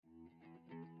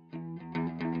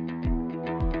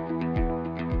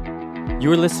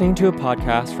You are listening to a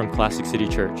podcast from Classic City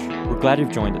Church. We're glad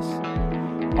you've joined us.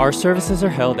 Our services are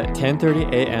held at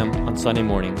 10:30 a.m. on Sunday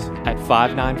mornings at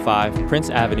 595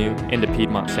 Prince Avenue in the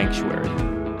Piedmont Sanctuary.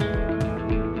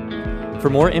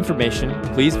 For more information,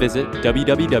 please visit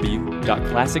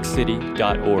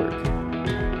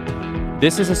www.classiccity.org.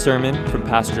 This is a sermon from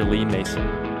Pastor Lee Mason.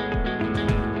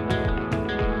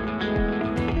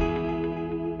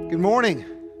 Good morning.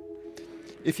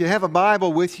 If you have a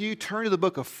Bible with you, turn to the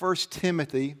book of 1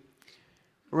 Timothy.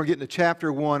 We're going to get into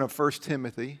chapter 1 of 1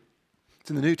 Timothy. It's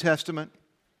in the New Testament.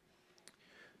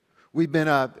 We've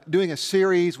been doing a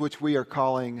series which we are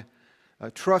calling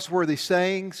Trustworthy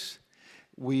Sayings.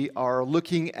 We are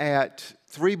looking at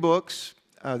three books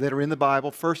that are in the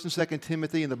Bible, 1 and 2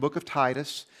 Timothy and the book of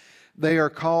Titus. They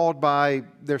are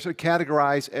they're sort of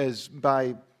categorized as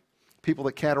by people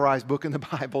that categorize book in the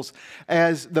Bibles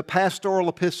as the pastoral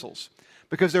epistles,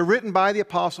 because they're written by the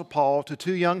Apostle Paul to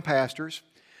two young pastors.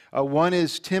 One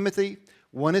is Timothy,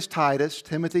 one is Titus.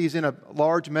 Timothy is in a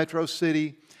large metro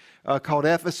city called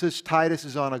Ephesus. Titus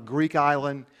is on a Greek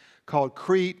island called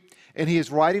Crete, and he is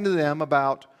writing to them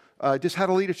about just how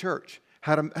to lead a church,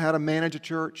 how to manage a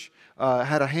church,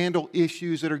 how to handle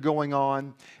issues that are going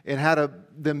on, and how to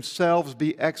themselves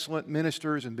be excellent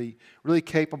ministers and be really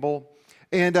capable.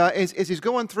 And as he's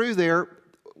going through there,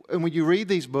 and when you read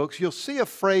these books, you'll see a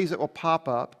phrase that will pop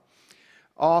up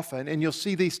often, and you'll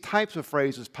see these types of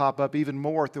phrases pop up even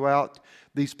more throughout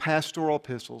these pastoral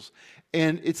epistles.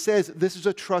 And it says, this is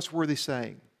a trustworthy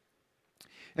saying.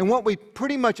 And what we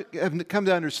pretty much have come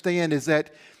to understand is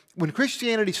that when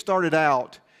Christianity started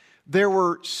out, there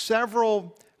were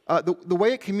several, the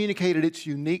way it communicated its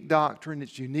unique doctrine,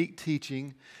 its unique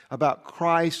teaching about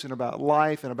Christ and about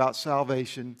life and about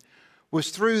salvation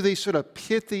was through these sort of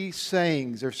pithy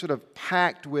sayings. They're sort of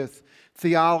packed with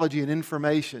theology and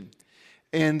information.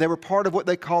 And they were part of what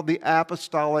they called the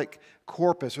apostolic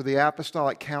corpus or the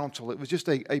apostolic council. It was just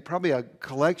probably a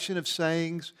collection of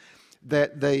sayings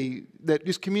that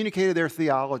just communicated their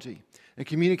theology and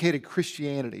communicated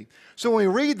Christianity. So when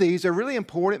we read these, they're really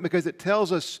important because it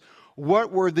tells us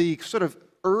what were the sort of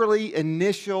early,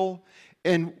 initial,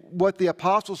 and what the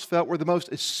apostles felt were the most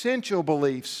essential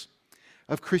beliefs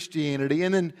of Christianity.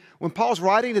 And then when Paul's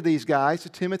writing to these guys, to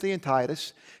Timothy and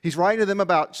Titus, he's writing to them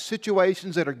about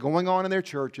situations that are going on in their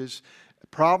churches,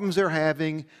 problems they're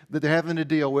having, that they're having to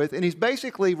deal with. And he's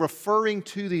basically referring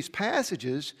to these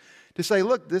passages to say,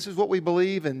 look, this is what we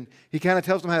believe. And he kind of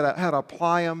tells them how to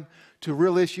apply them to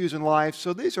real issues in life.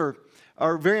 So these are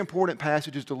very important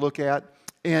passages to look at.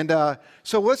 And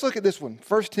so let's look at this one.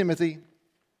 1 Timothy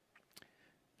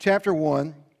chapter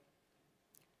 1.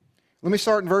 Let me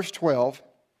start in verse 12,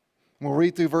 and we'll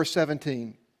read through verse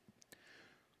 17.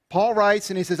 Paul writes,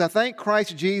 and he says, I thank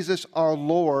Christ Jesus our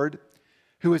Lord,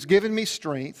 who has given me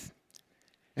strength,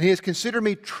 and he has considered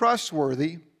me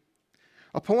trustworthy,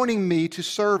 appointing me to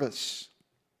service.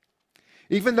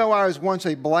 Even though I was once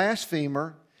a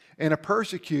blasphemer and a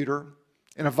persecutor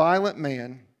and a violent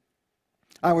man,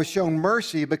 I was shown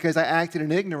mercy because I acted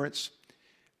in ignorance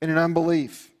and in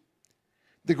unbelief.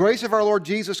 The grace of our Lord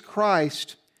Jesus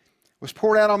Christ was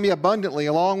poured out on me abundantly,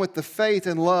 along with the faith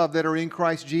and love that are in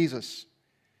Christ Jesus.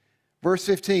 Verse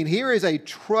 15, here is a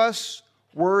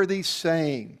trustworthy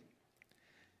saying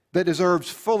that deserves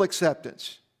full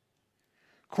acceptance.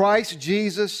 Christ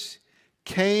Jesus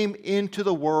came into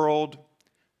the world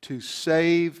to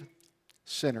save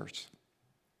sinners,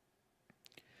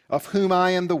 of whom I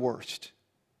am the worst.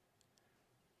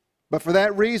 But for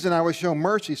that reason I was shown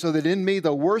mercy, so that in me,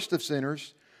 the worst of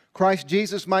sinners, Christ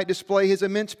Jesus might display his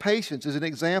immense patience as an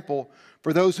example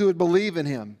for those who would believe in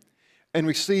him and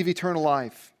receive eternal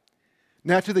life.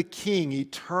 Now to the King,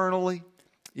 eternally,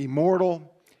 immortal,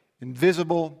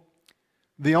 invisible,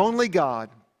 the only God,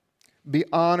 be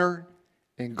honor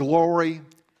and glory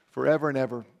forever and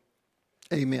ever.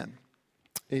 Amen.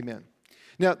 Amen.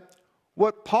 Now,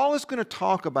 what Paul is going to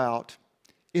talk about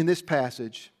in this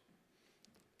passage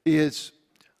is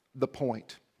the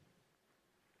point.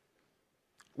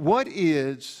 What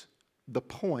is the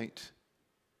point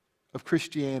of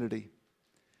Christianity?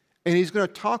 And he's going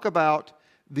to talk about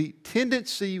the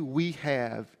tendency we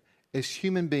have as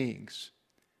human beings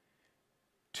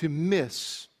to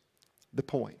miss the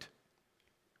point.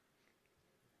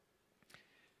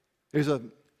 There's a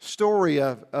story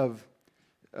of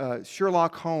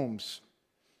Sherlock Holmes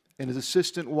and his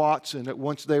assistant Watson that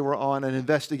once they were on an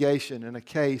investigation in a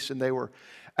case, and they were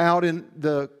out in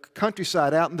the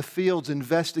countryside, out in the fields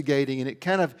investigating, and it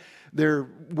kind of, their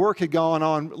work had gone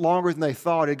on longer than they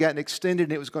thought. It had gotten extended,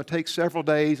 and it was going to take several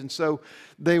days. And so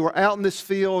they were out in this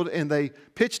field, and they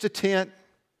pitched a tent,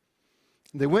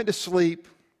 and they went to sleep,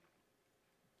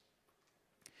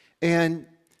 And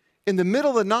in the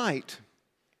middle of the night,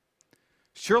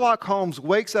 Sherlock Holmes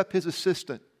wakes up his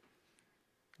assistant,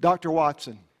 Dr.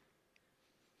 Watson.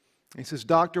 He says,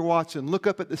 Dr. Watson, look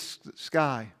up at the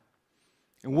sky,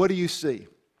 and what do you see?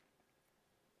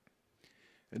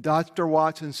 And Dr.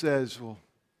 Watson says, well,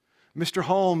 Mr.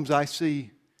 Holmes, I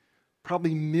see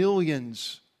probably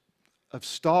millions of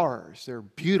stars. They're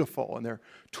beautiful, and they're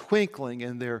twinkling,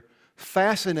 and they're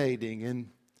fascinating. And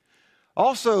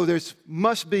also,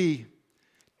 must be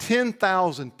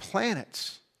 10,000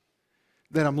 planets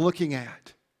that I'm looking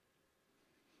at.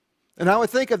 And I would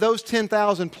think of those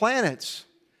 10,000 planets,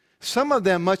 some of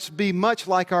them must be much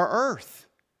like our Earth.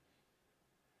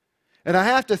 And I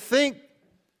have to think,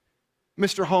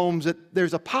 Mr. Holmes, that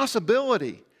there's a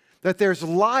possibility that there's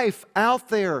life out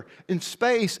there in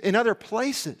space in other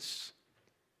places.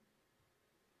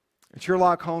 And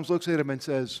Sherlock Holmes looks at him and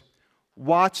says,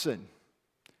 Watson,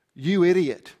 you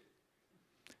idiot.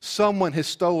 Someone has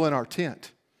stolen our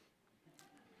tent.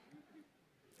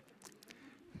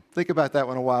 Think about that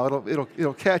one a while.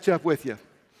 It'll catch up with you.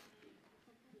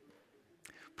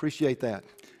 Appreciate that.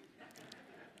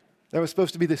 That was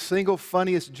supposed to be the single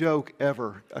funniest joke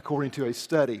ever, according to a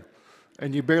study,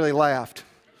 and you barely laughed.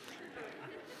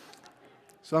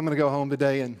 So I'm going to go home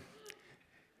today and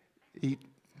eat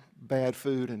bad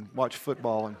food and watch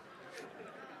football and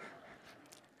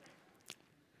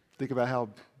think about how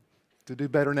to do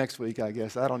better next week, I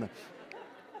guess. I don't know.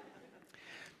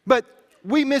 But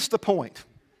we missed the point.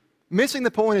 Missing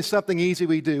the point is something easy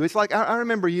we do. It's like, I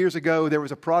remember years ago there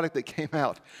was a product that came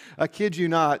out, I kid you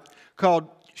not, called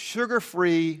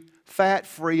sugar-free,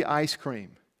 fat-free ice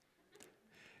cream.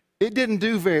 It didn't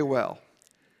do very well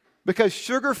because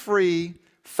sugar-free,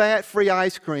 fat-free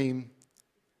ice cream,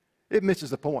 it misses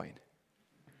the point.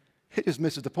 It just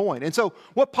misses the point. And so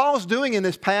what Paul's doing in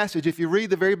this passage, if you read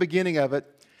the very beginning of it,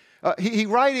 he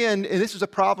right in, and this is a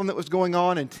problem that was going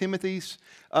on in Timothy's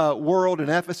world in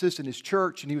Ephesus in his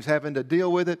church, and he was having to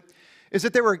deal with it, is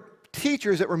that there were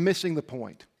teachers that were missing the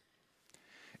point.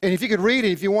 And if you could read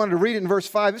it, if you wanted to read it in verse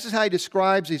 5, this is how he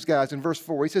describes these guys in verse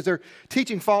 4. He says they're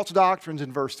teaching false doctrines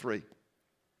in verse 3. He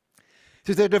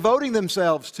says they're devoting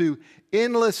themselves to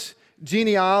endless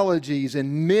genealogies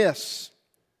and myths.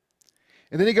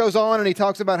 And then he goes on and he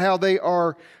talks about how they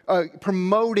are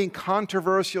promoting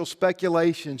controversial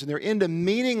speculations and they're into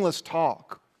meaningless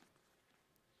talk.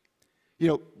 You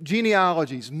know,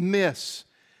 genealogies, myths,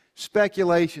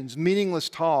 speculations, meaningless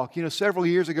talk. You know, several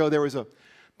years ago there was a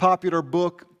popular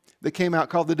book that came out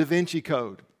called The Da Vinci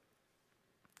Code,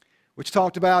 which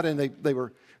talked about, and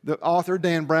the author,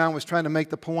 Dan Brown, was trying to make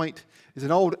the point, is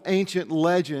an old ancient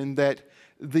legend that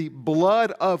the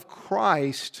blood of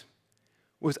Christ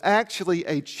was actually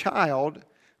a child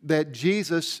that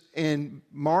Jesus and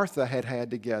Martha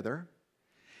had together,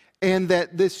 and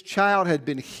that this child had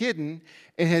been hidden,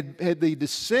 and had the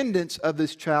descendants of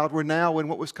this child were now in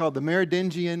what was called the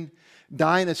Merovingian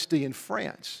dynasty in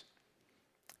France.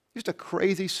 Just a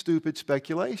crazy, stupid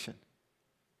speculation.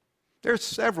 There are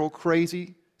several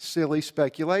crazy, silly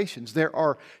speculations. There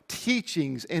are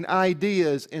teachings and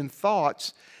ideas and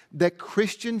thoughts that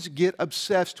Christians get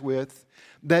obsessed with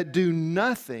that do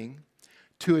nothing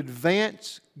to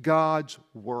advance God's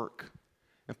work.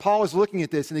 And Paul is looking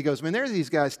at this and he goes, man, there are these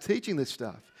guys teaching this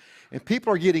stuff. And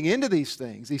people are getting into these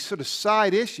things, these sort of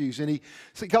side issues, and he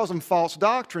calls them false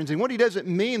doctrines. And what he doesn't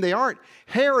mean, they aren't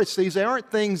heresies, they aren't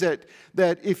things that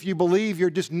if you believe you're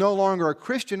just no longer a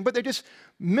Christian, but they're just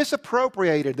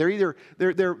misappropriated. They're either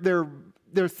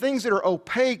they're things that are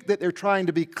opaque that they're trying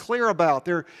to be clear about.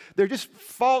 They're just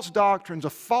false doctrines, a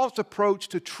false approach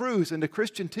to truth and to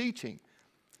Christian teaching.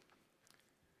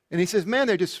 And he says, man,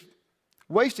 they're just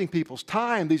wasting people's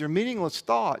time. These are meaningless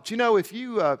thoughts. You know, if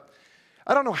you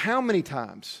I don't know how many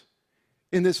times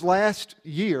in this last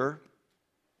year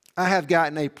I have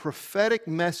gotten a prophetic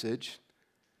message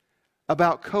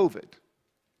about COVID.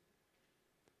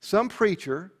 Some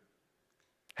preacher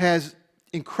has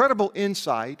incredible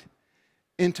insight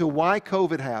into why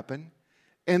COVID happened,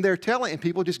 and they're telling, and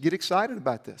people just get excited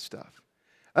about this stuff.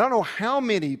 I don't know how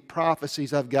many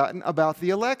prophecies I've gotten about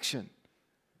the election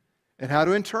and how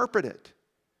to interpret it.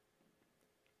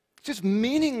 It's just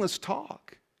meaningless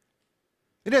talk.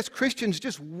 It has Christians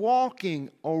just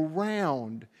walking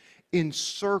around in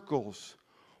circles,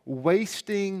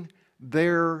 wasting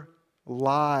their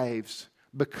lives,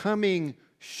 becoming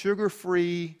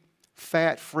sugar-free,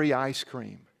 fat-free ice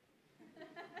cream.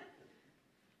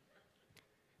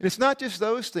 And it's not just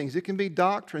those things. It can be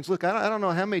doctrines. Look, I don't know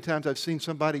how many times I've seen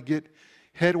somebody get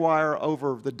headwire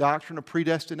over the doctrine of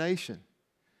predestination.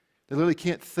 They literally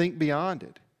can't think beyond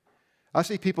it. I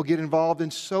see people get involved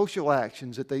in social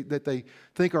actions that they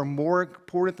think are more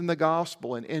important than the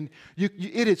gospel. And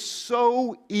it is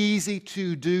so easy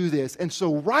to do this. And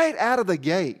so right out of the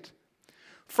gate,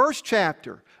 first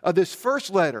chapter of this first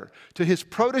letter to his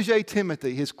protege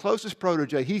Timothy, his closest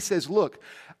protege, he says, look,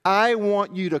 I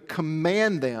want you to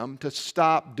command them to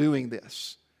stop doing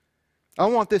this. I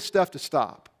want this stuff to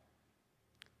stop.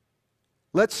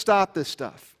 Let's stop this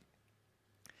stuff.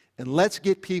 And let's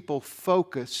get people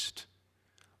focused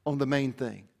on the main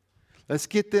thing. Let's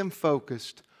get them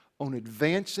focused on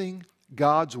advancing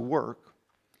God's work,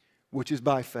 which is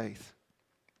by faith.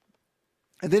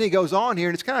 And then he goes on here,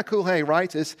 and it's kind of cool how he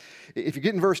writes this. If you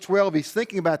get in verse 12, he's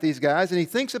thinking about these guys, and he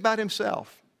thinks about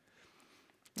himself.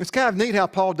 It's kind of neat how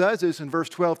Paul does this in verse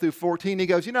 12 through 14. He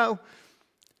goes,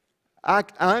 I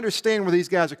understand where these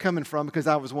guys are coming from because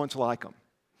I was once like them.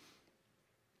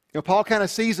 Paul kind of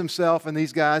sees himself in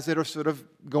these guys that are sort of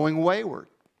going wayward.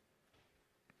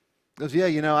 He goes,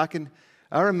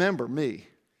 I remember me.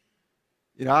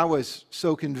 I was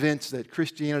so convinced that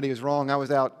Christianity is wrong. I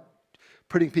was out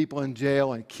putting people in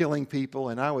jail and killing people,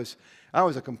 and I was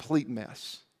a complete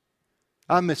mess.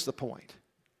 I missed the point.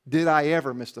 Did I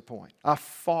ever miss the point? I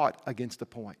fought against the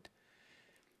point.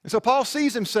 And so Paul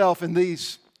sees himself in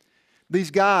these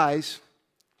guys,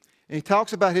 and he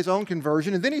talks about his own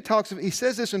conversion, and then he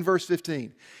says this in verse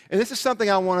 15. And this is something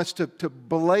I want us to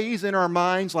blaze in our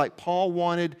minds like Paul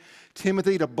wanted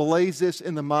Timothy to blaze this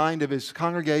in the mind of his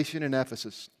congregation in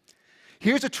Ephesus.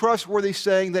 Here's a trustworthy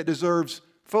saying that deserves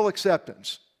full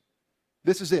acceptance.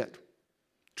 This is it.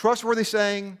 Trustworthy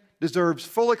saying deserves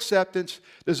full acceptance,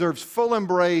 deserves full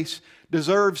embrace,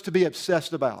 deserves to be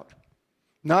obsessed about.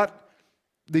 Not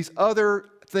these other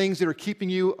things that are keeping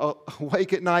you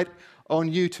awake at night on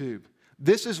YouTube.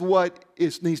 This is what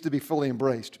needs to be fully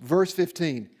embraced. Verse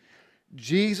 15,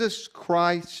 Jesus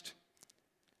Christ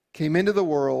came into the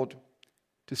world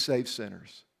to save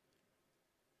sinners.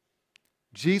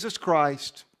 Jesus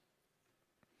Christ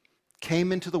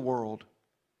came into the world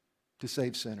to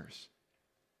save sinners.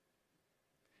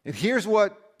 And here's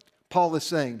what Paul is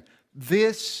saying.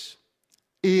 This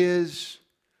is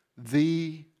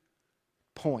the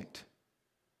point.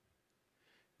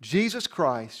 Jesus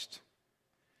Christ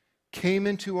came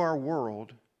into our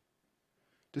world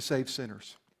to save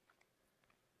sinners.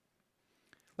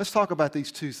 Let's talk about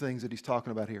these two things that he's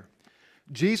talking about here.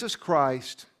 Jesus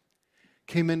Christ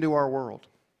came into our world.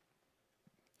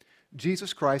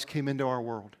 Jesus Christ came into our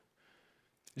world.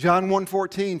 John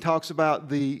 1:14 talks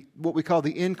about what we call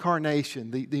the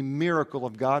incarnation, the miracle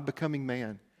of God becoming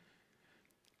man.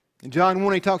 In John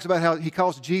 1, he talks about how he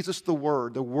calls Jesus the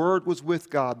Word. The Word was with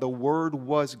God. The Word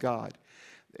was God.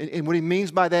 And what he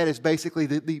means by that is basically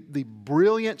the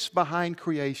brilliance behind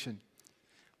creation.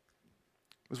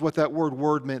 Was what that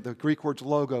word meant, the Greek word's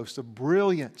logos, the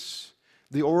brilliance,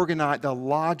 the organite, the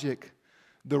logic,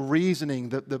 the reasoning,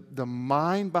 the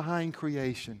mind behind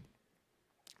creation,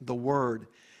 the Word.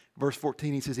 Verse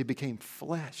 14, he says he became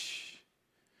flesh.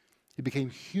 He became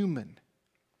human.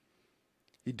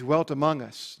 He dwelt among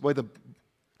us. The way the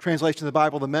translation of the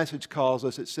Bible, the Message, calls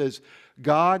us, it says,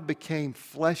 God became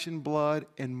flesh and blood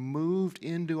and moved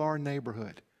into our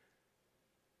neighborhood.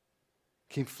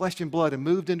 Became flesh and blood and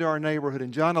moved into our neighborhood.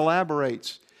 And John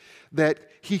elaborates that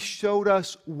he showed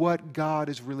us what God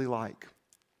is really like.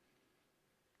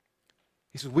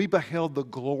 He says, we beheld the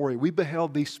glory. We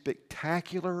beheld the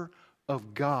spectacular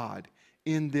of God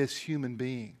in this human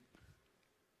being.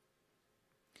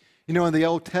 In the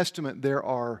Old Testament, there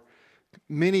are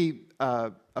many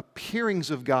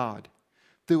appearings of God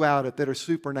throughout it that are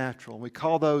supernatural. We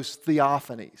call those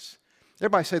theophanies.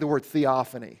 Everybody say the word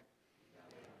theophany.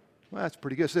 Well, that's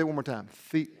pretty good. Say it one more time.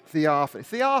 Theophany.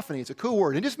 Theophany is a cool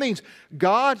word. It just means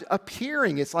God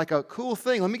appearing. It's like a cool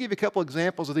thing. Let me give you a couple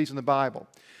examples of these in the Bible.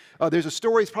 There's a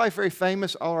story, it's probably very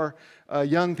famous. Our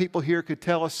young people here could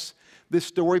tell us this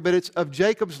story, but it's of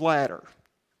Jacob's ladder.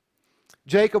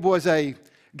 Jacob was a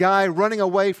guy running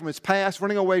away from his past,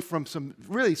 running away from some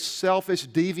really selfish,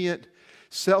 deviant,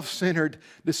 self-centered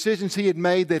decisions he had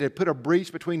made that had put a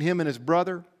breach between him and his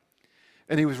brother.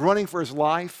 And he was running for his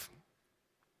life.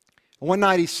 One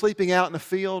night he's sleeping out in the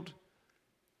field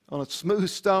on a smooth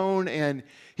stone, and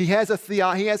he has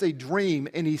a dream,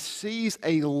 and he sees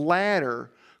a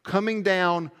ladder coming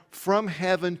down from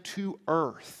heaven to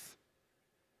earth.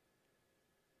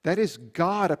 That is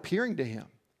God appearing to him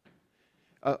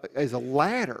as a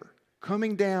ladder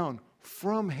coming down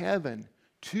from heaven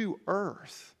to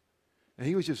earth. And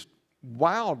he was just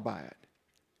wowed by it.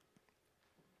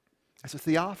 That's a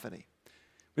theophany.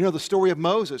 We know the story of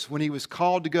Moses when he was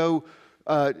called to go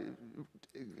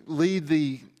lead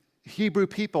the Hebrew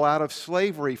people out of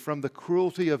slavery from the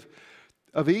cruelty of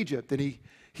Egypt. And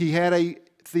he had a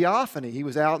theophany. He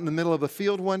was out in the middle of a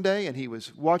field one day, and he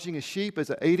was watching his sheep as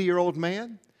an 80-year-old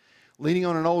man, leaning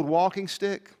on an old walking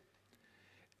stick.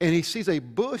 And he sees a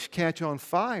bush catch on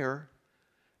fire,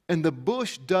 and the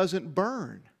bush doesn't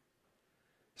burn.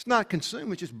 It's not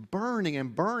consumed, it's just burning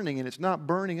and burning, and it's not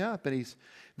burning up. And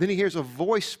then he hears a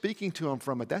voice speaking to him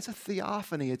from it. That's a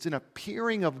theophany. It's an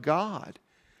appearing of God.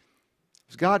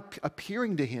 It's God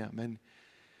appearing to him. And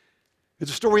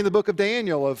it's a story in the book of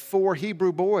Daniel of three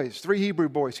Hebrew boys,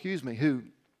 who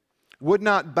would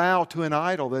not bow to an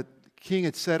idol that King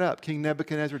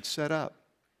Nebuchadnezzar had set up.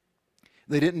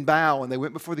 They didn't bow, and they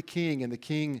went before the king, and the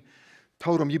king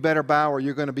told them, you better bow or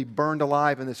you're going to be burned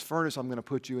alive in this furnace I'm going to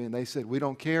put you in. They said, we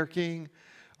don't care, king.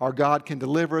 Our God can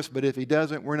deliver us, but if he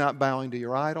doesn't, we're not bowing to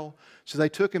your idol. So they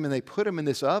took him and they put him in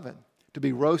this oven to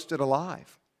be roasted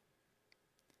alive.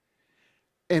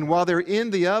 And while they're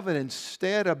in the oven,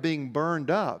 instead of being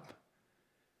burned up,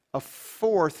 a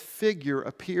fourth figure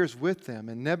appears with them.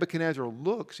 And Nebuchadnezzar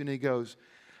looks and he goes,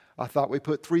 I thought we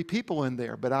put 3 people in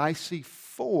there, but I see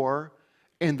 4,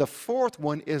 and the fourth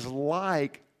one is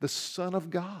like the Son of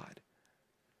God.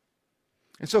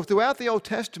 And so throughout the Old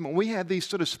Testament, we have these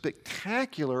sort of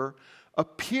spectacular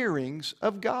appearings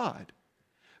of God.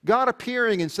 God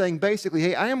appearing and saying basically,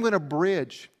 hey, I am going to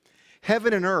bridge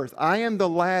heaven and earth. I am the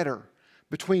ladder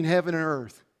between heaven and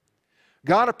earth.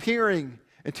 God appearing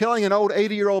and telling an old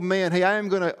 80-year-old man, hey, I am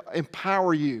going to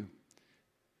empower you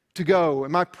to go,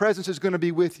 and my presence is going to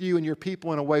be with you and your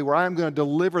people in a way where I am going to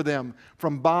deliver them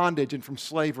from bondage and from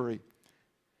slavery.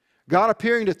 God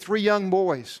appearing to 3 young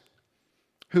boys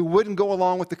who wouldn't go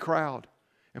along with the crowd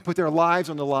and put their lives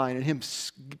on the line, and him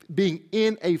being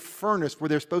in a furnace where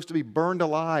they're supposed to be burned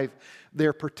alive,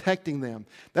 they're protecting them.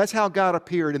 That's how God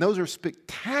appeared, and those are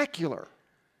spectacular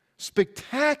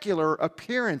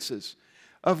appearances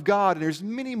of God, and there's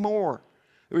many more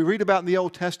that we read about in the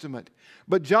Old Testament.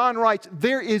 But John writes,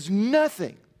 there is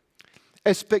nothing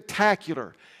as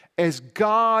spectacular as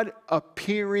God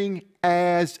appearing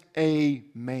as a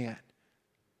man.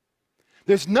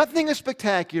 There's nothing as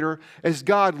spectacular as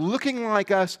God looking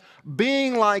like us,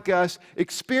 being like us,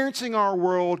 experiencing our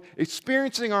world,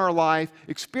 experiencing our life,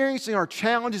 experiencing our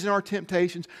challenges and our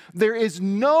temptations. There is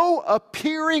no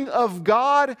appearing of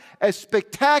God as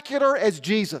spectacular as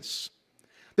Jesus.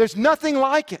 There's nothing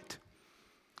like it.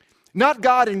 Not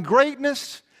God in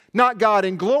greatness, not God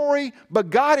in glory, but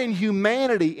God in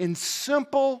humanity, in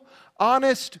simple,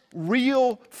 honest,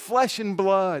 real flesh and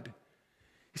blood.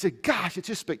 He said, gosh, it's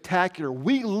just spectacular.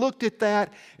 We looked at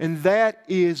that, and that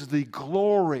is the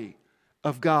glory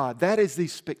of God. That is the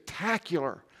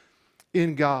spectacular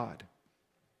in God.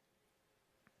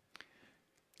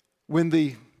 When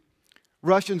the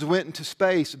Russians went into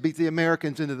space, beat the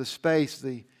Americans into the space,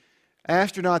 the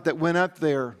astronaut that went up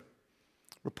there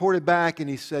reported back and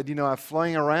he said, you know, I'm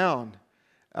flying around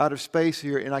out of space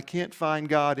here and I can't find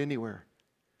God anywhere.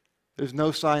 There's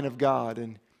no sign of God.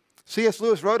 And C.S.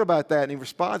 Lewis wrote about that and he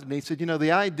responded and he said, you know,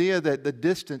 the idea that the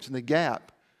distance and the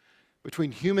gap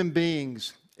between human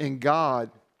beings and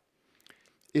God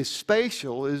is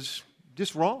spatial is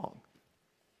just wrong.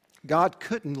 God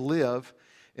couldn't live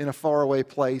in a faraway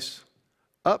place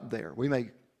up there. We may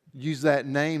use that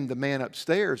name, the man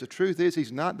upstairs. The truth is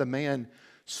he's not the man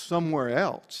somewhere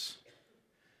else.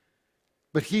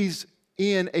 But he's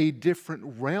in a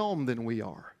different realm than we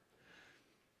are,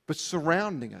 but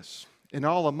surrounding us and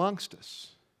all amongst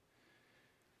us.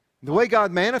 The way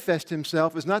God manifests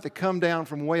himself is not to come down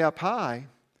from way up high,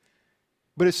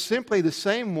 but it's simply the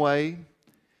same way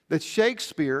that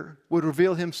Shakespeare would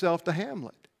reveal himself to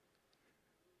Hamlet.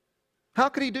 How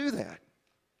could he do that?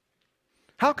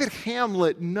 How could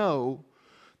Hamlet know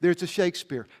there's a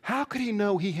Shakespeare? How could he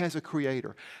know he has a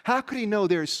creator? How could he know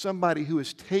there is somebody who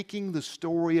is taking the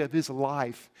story of his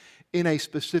life in a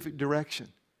specific direction?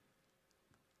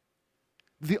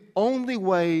 The only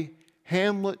way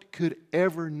Hamlet could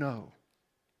ever know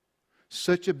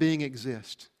such a being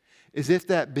exists is if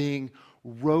that being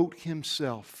wrote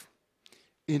himself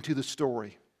into the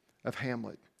story of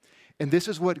Hamlet. And this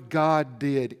is what God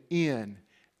did in,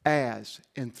 as,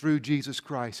 and through Jesus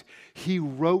Christ. He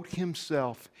wrote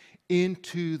himself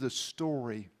into the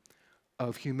story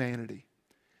of humanity.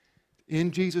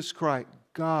 In Jesus Christ,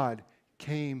 God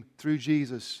came through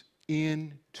Jesus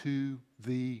into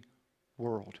the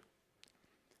world.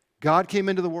 God came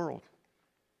into the world.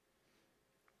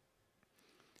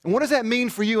 And what does that mean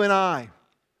for you and I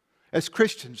as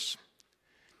Christians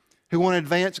who want to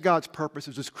advance God's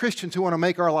purposes, as Christians who want to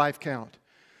make our life count,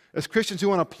 as Christians who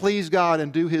want to please God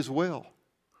and do His will?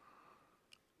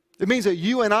 It means that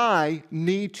you and I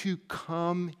need to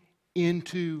come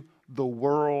into the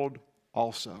world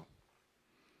also.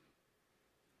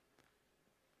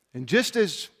 And just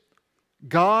as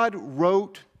God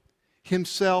wrote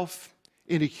himself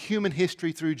into human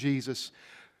history through Jesus,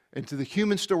 into the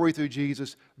human story through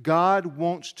Jesus, God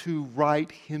wants to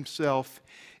write himself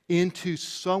into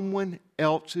someone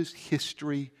else's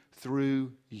history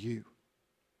through you.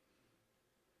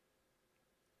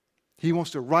 He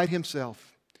wants to write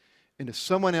himself into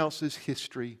someone else's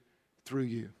history through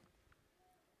you.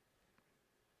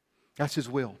 That's his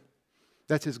will.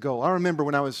 That's his goal. I remember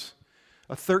when I was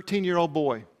a 13-year-old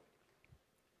boy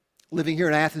living here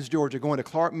in Athens, Georgia, going to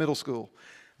Clark Middle School.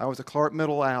 I was a Clark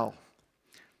Middle Owl,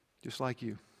 just like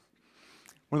you.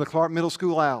 One of the Clark Middle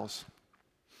School Owls.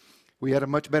 We had a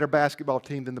much better basketball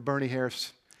team than the Bernie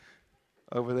Harris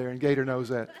over there, and Gator knows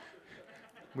that.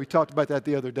 We talked about that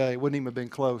the other day. It wouldn't even have been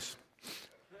close.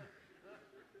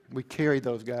 We carried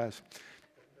those guys.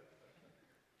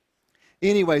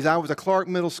 Anyways, I was at Clark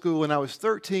Middle School, and I was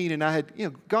 13, and I had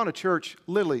gone to church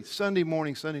literally Sunday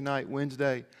morning, Sunday night,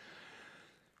 Wednesday,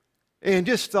 and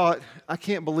just thought, I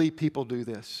can't believe people do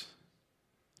this.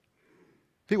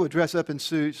 People would dress up in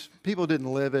suits. People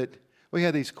didn't live it. We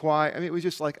had these quiet, it was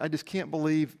just like, I just can't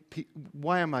believe,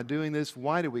 why am I doing this?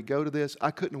 Why did we go to this?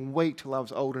 I couldn't wait till I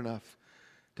was old enough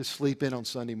to sleep in on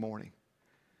Sunday morning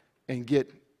and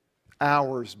get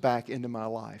hours back into my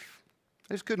life.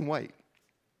 I just couldn't wait.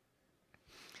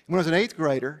 When I was an 8th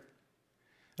grader,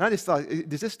 and I just thought,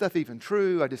 is this stuff even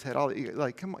true? I just had all the,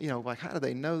 like, come on, like, how do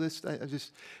they know this? I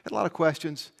just had a lot of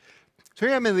questions. So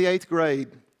here I'm in the 8th grade,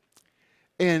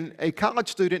 and a college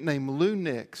student named Lou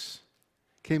Nix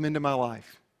came into my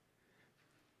life.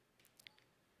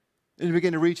 And he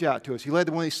began to reach out to us. He led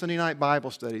one of these Sunday night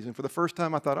Bible studies, and for the first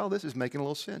time I thought, oh, this is making a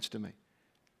little sense to me.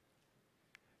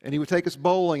 And he would take us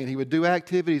bowling, and he would do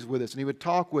activities with us, and he would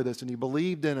talk with us, and he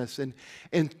believed in us. And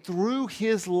through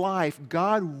his life,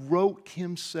 God wrote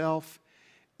himself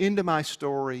into my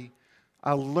story.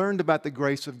 I learned about the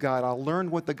grace of God. I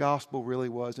learned what the gospel really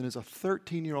was. And as a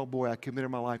 13-year-old boy, I committed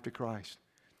my life to Christ.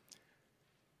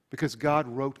 Because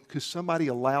somebody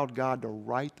allowed God to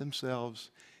write themselves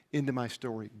into my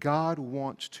story. God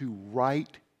wants to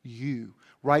write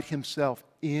himself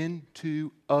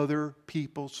into other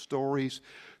people's stories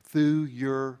through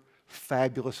your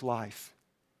fabulous life.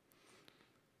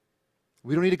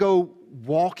 We don't need to go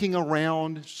walking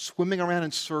around, swimming around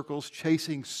in circles,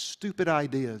 chasing stupid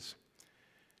ideas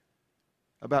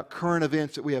about current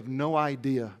events that we have no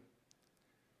idea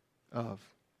of.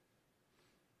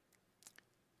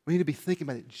 We need to be thinking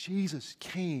about it. Jesus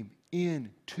came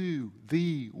into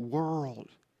the world.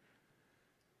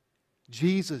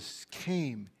 Jesus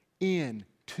came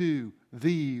into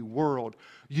the world.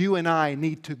 You and I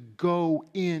need to go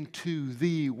into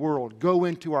the world. Go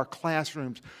into our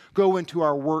classrooms. Go into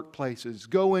our workplaces.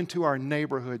 Go into our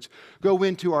neighborhoods. Go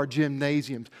into our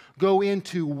gymnasiums. Go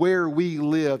into where we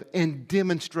live and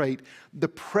demonstrate the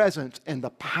presence and the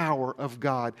power of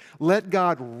God. Let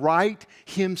God write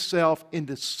himself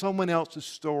into someone else's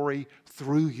story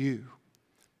through you.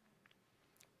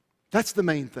 That's the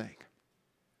main thing.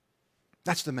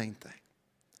 That's the main thing.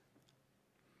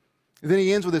 And then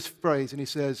he ends with this phrase, and he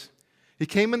says, he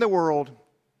came in the world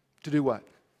to do what?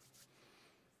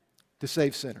 To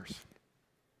save sinners.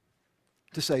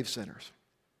 To save sinners.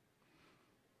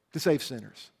 To save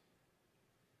sinners.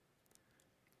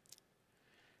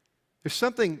 There's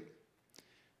something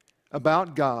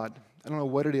about God, I don't know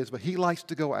what it is, but he likes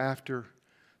to go after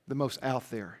the most out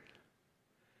there.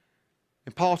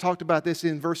 And Paul talked about this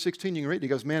in verse 16. You can read it. He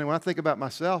goes, man, when I think about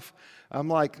myself, I'm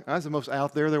like, I was the most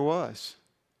out there was.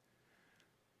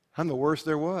 I'm the worst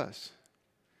there was.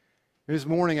 This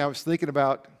morning I was thinking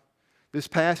about this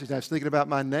passage, and I was thinking about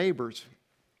my neighbors.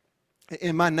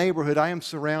 In my neighborhood, I am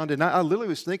surrounded, and I literally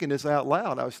was thinking this out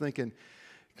loud. I was thinking,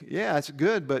 yeah, it's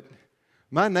good, but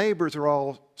my neighbors are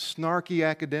all snarky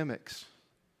academics.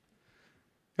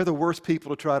 They're the worst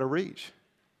people to try to reach.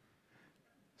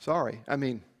 Sorry. I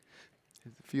mean,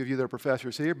 a few of you that are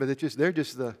professors here, but they're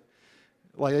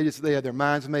just they have their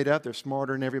minds made up. They're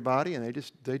smarter than everybody, and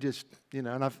they just, and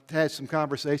I've had some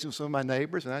conversations with some of my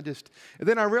neighbors, and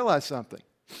then I realized something.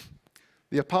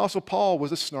 The Apostle Paul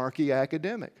was a snarky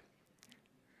academic.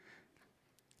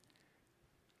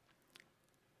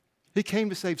 He came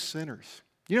to save sinners.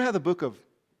 You know how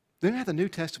the New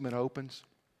Testament opens?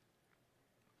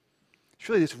 It's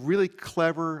really this really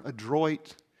clever,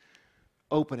 adroit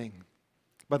opening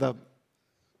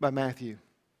by Matthew.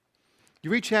 You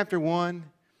read chapter 1,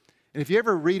 and if you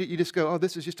ever read it, you just go, oh,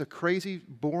 this is just a crazy,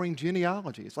 boring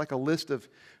genealogy. It's like a list of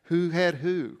who had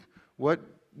who, what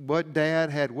what dad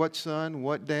had what son,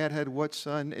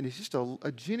 and it's just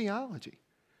a genealogy.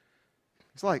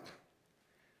 It's like,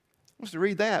 I want to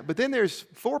read that. But then there's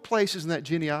 4 places in that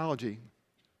genealogy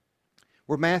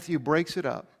where Matthew breaks it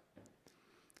up.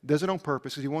 Does it on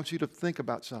purpose because he wants you to think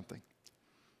about something.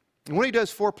 And when he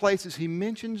does 4 places, he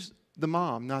mentions the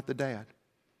mom, not the dad.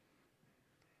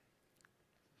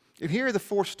 And here are the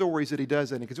 4 stories that he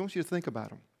does that in because he wants you to think about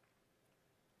them.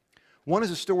 One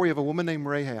is a story of a woman named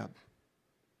Rahab.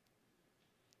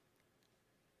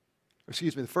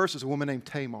 Excuse me, the first is a woman named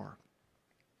Tamar.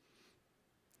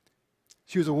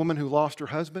 She was a woman who lost her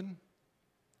husband,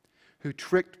 who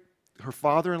tricked her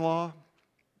father-in-law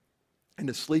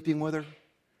into sleeping with her,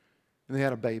 and they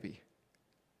had a baby.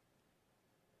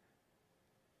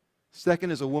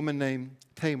 Second is a woman named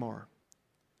Tamar.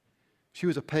 She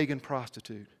was a pagan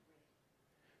prostitute.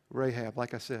 Rahab,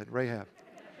 like I said, Rahab.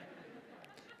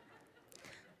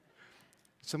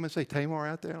 Someone say Tamar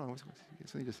out there? I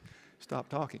guess they just stop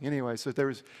talking. Anyway, so there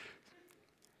was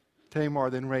Tamar,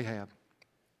 then Rahab,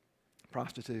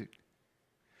 prostitute.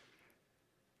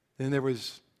 Then there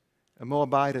was a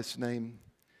Moabitess named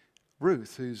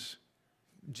Ruth, whose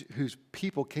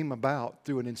people came about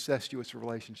through an incestuous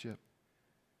relationship.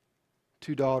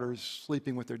 2 daughters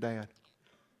sleeping with their dad.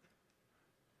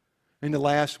 And the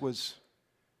last was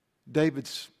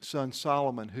David's son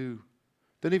Solomon, who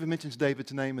doesn't even mention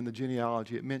David's name in the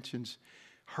genealogy. It mentions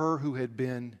her who had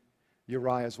been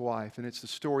Uriah's wife. And it's the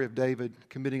story of David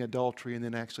committing adultery and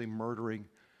then actually murdering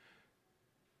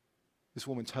this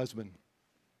woman's husband.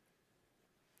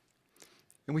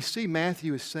 And we see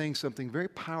Matthew is saying something very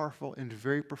powerful and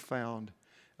very profound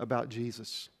about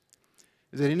Jesus.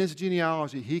 Is that in his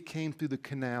genealogy, he came through the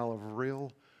canal of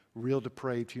real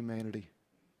depraved humanity.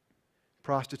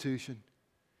 Prostitution,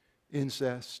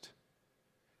 incest,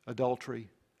 adultery,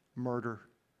 murder.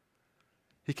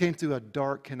 He came through a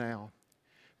dark canal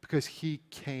because he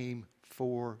came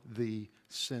for the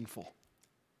sinful.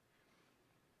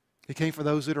 He came for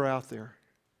those that are out there.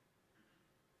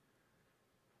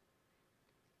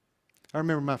 I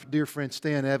remember my dear friend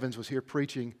Stan Evans was here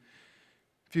preaching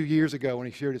a few years ago when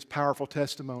he shared his powerful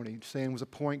testimony. Stan was a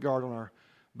point guard on our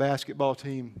basketball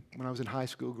team when I was in high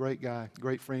school. Great guy,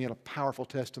 great friend. He had a powerful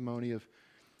testimony of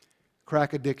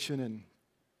crack addiction and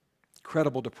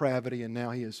incredible depravity, and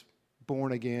now he is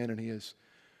born again and he is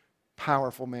a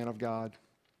powerful man of God.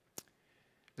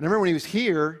 And I remember when he was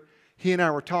here, he and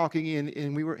I were talking,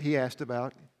 and he asked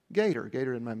about Gator.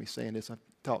 Gator didn't mind me saying this. I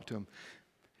talked to him.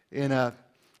 And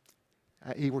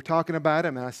we were talking about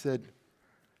him, and I said,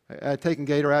 I had taken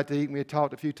Gator out to eat, and we had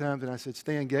talked a few times, and I said,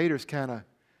 Stan, Gator's kind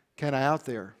of out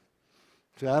there.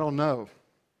 I said, I don't know.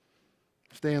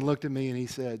 Stan looked at me, and he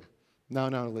said, no,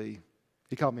 Lee.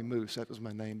 He called me Moose. That was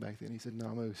my name back then. He said, no,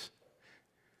 Moose.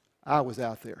 I was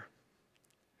out there.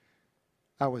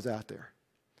 I was out there.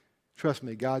 Trust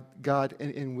me, God,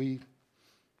 and we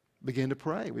began to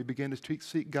pray. We began to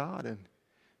seek God, and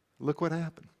look what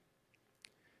happened.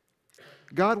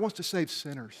 God wants to save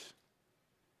sinners.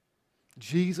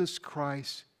 Jesus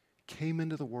Christ came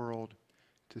into the world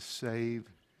to save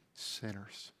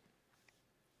sinners.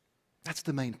 That's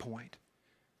the main point.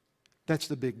 That's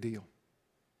the big deal.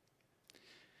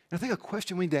 And I think a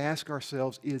question we need to ask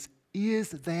ourselves is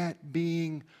that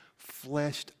being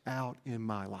fleshed out in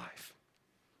my life?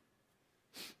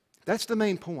 That's the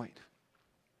main point.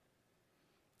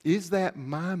 Is that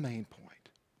my main point?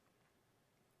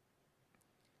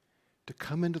 To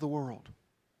come into the world,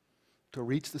 to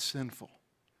reach the sinful.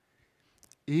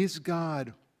 Is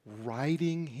God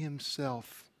writing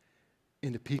himself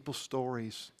into people's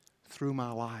stories through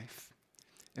my life?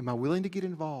 Am I willing to get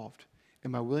involved?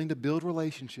 Am I willing to build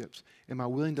relationships? Am I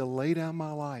willing to lay down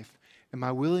my life? Am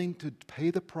I willing to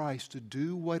pay the price to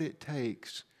do what it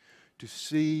takes to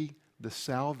see the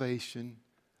salvation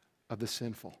of the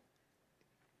sinful?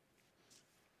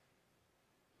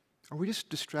 Are we just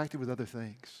distracted with other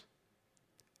things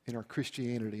in our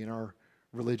Christianity, in our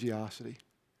religiosity?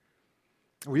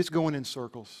 Are we just going in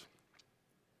circles?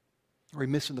 Are we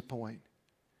missing the point?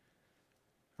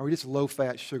 Are we just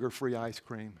low-fat, sugar-free ice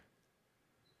cream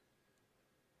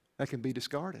that can be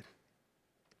discarded?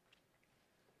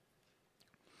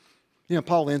 You know,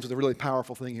 Paul ends with a really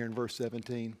powerful thing here in verse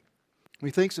 17. When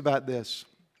he thinks about this,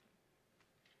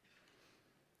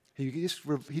 he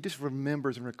just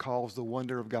remembers and recalls the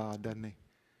wonder of God, doesn't he?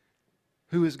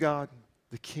 Who is God?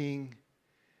 The King,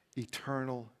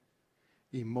 eternal,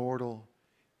 immortal,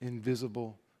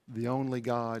 invisible, the only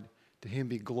God. To him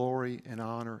be glory and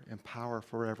honor and power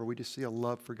forever. We just see a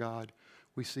love for God.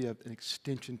 We see an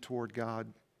extension toward God,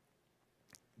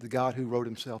 the God who wrote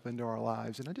himself into our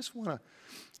lives. And I just want to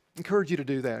encourage you to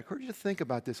do that. I encourage you to think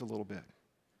about this a little bit.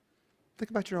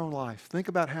 Think about your own life. Think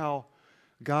about how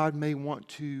God may want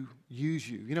to use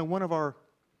you. You know, a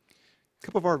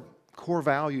couple of our core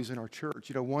values in our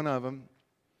church, one of them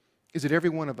is that every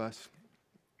one of us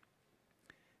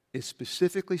is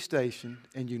specifically stationed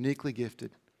and uniquely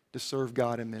gifted to serve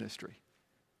God in ministry.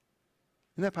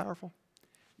 Isn't that powerful?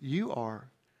 You are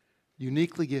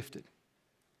uniquely gifted,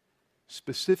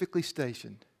 specifically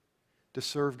stationed to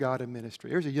serve God in ministry.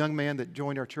 There's a young man that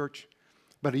joined our church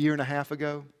about 1.5 years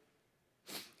ago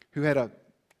who had a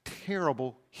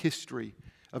terrible history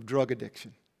of drug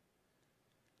addiction.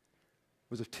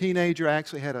 Was a teenager,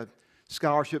 actually had a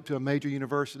scholarship to a major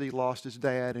university, lost his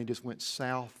dad, and he just went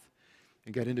south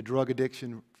and got into drug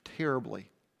addiction terribly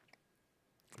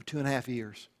for 2.5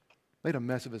 years. Made a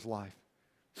mess of his life.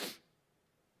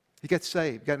 He got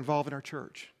saved, got involved in our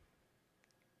church.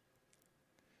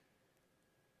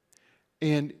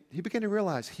 And he began to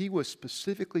realize he was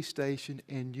specifically stationed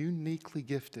and uniquely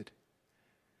gifted.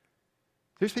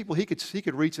 There's people he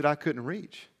could reach that I couldn't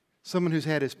reach. Someone who's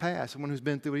had his past, someone who's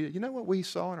been through it. You know what we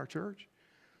saw in our church?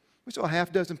 We saw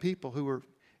 6 people who were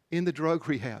in the drug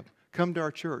rehab come to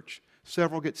our church.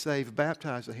 Several get saved,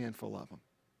 baptized a handful of them.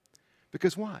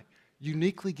 Because why?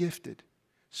 Uniquely gifted,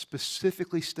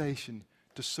 specifically stationed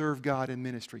to serve God in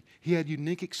ministry. He had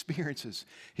unique experiences.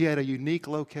 He had a unique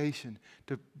location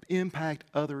to impact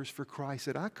others for Christ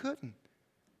that I couldn't.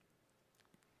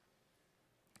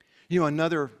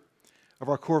 Another of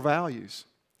our core values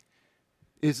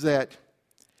is that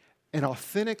an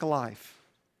authentic life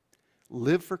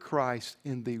lived for Christ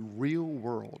in the real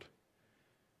world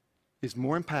is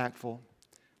more impactful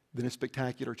than a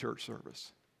spectacular church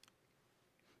service.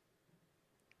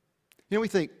 We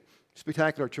think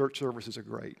spectacular church services are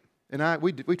great. And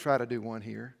we try to do one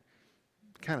here.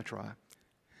 Kind of try.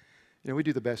 We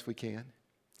do the best we can.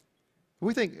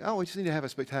 We think, we just need to have a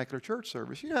spectacular church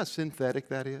service. You know how synthetic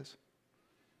that is?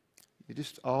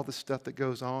 Just all the stuff that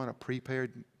goes on, a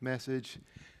prepared message.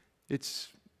 It's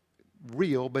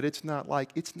real, but it's not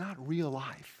real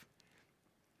life.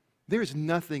 There is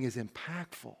nothing as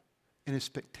impactful and as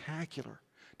spectacular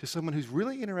to someone who's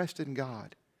really interested in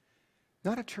God.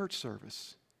 Not a church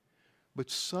service, but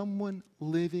someone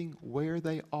living where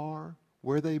they are,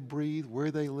 where they breathe,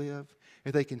 where they live,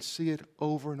 and they can see it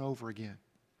over and over again.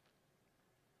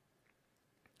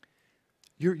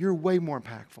 You're way more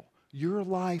impactful. Your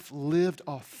life lived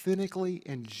authentically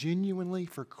and genuinely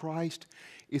for Christ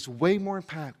is way more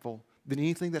impactful than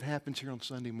anything that happens here on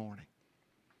Sunday morning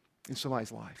in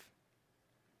somebody's life.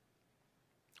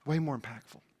 Way more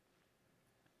impactful.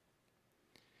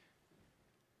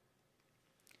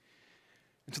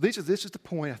 And so this is the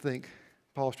point I think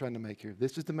Paul's trying to make here.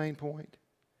 This is the main point.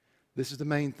 This is the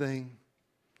main thing.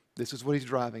 This is what he's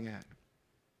driving at.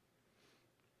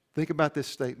 Think about this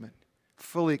statement.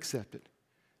 Fully accept it.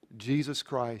 Jesus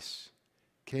Christ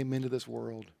came into this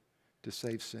world to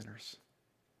save sinners.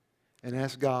 And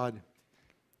ask God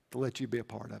to let you be a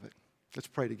part of it. Let's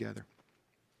pray together.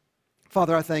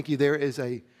 Father, I thank you there is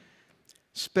a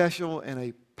special and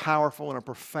a powerful and a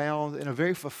profound and a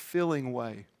very fulfilling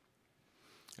way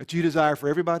that you desire for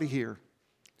everybody here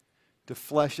to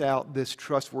flesh out this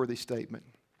trustworthy statement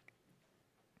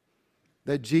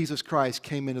that Jesus Christ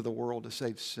came into the world to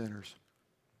save sinners.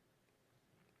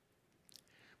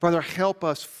 Father, help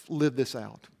us live this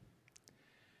out.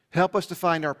 Help us to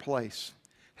find our place.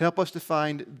 Help us to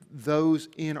find those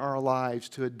in our lives,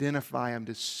 to identify them,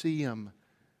 to see them,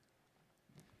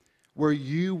 where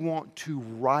you want to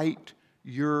write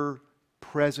your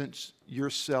presence,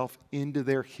 yourself, into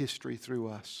their history through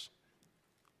us.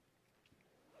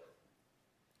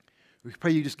 We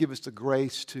pray you just give us the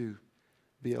grace to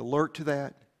be alert to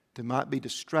that, to not be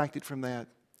distracted from that,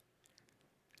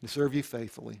 to serve you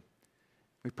faithfully.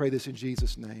 We pray this in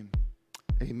Jesus' name.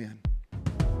 Amen.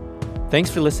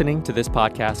 Thanks for listening to this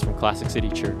podcast from Classic City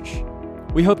Church.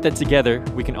 We hope that together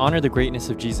we can honor the greatness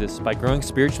of Jesus by growing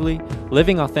spiritually,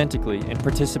 living authentically, and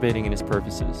participating in His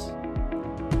purposes.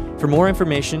 For more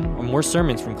information or more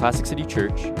sermons from Classic City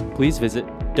Church, please visit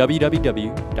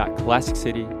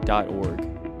www.classiccity.org.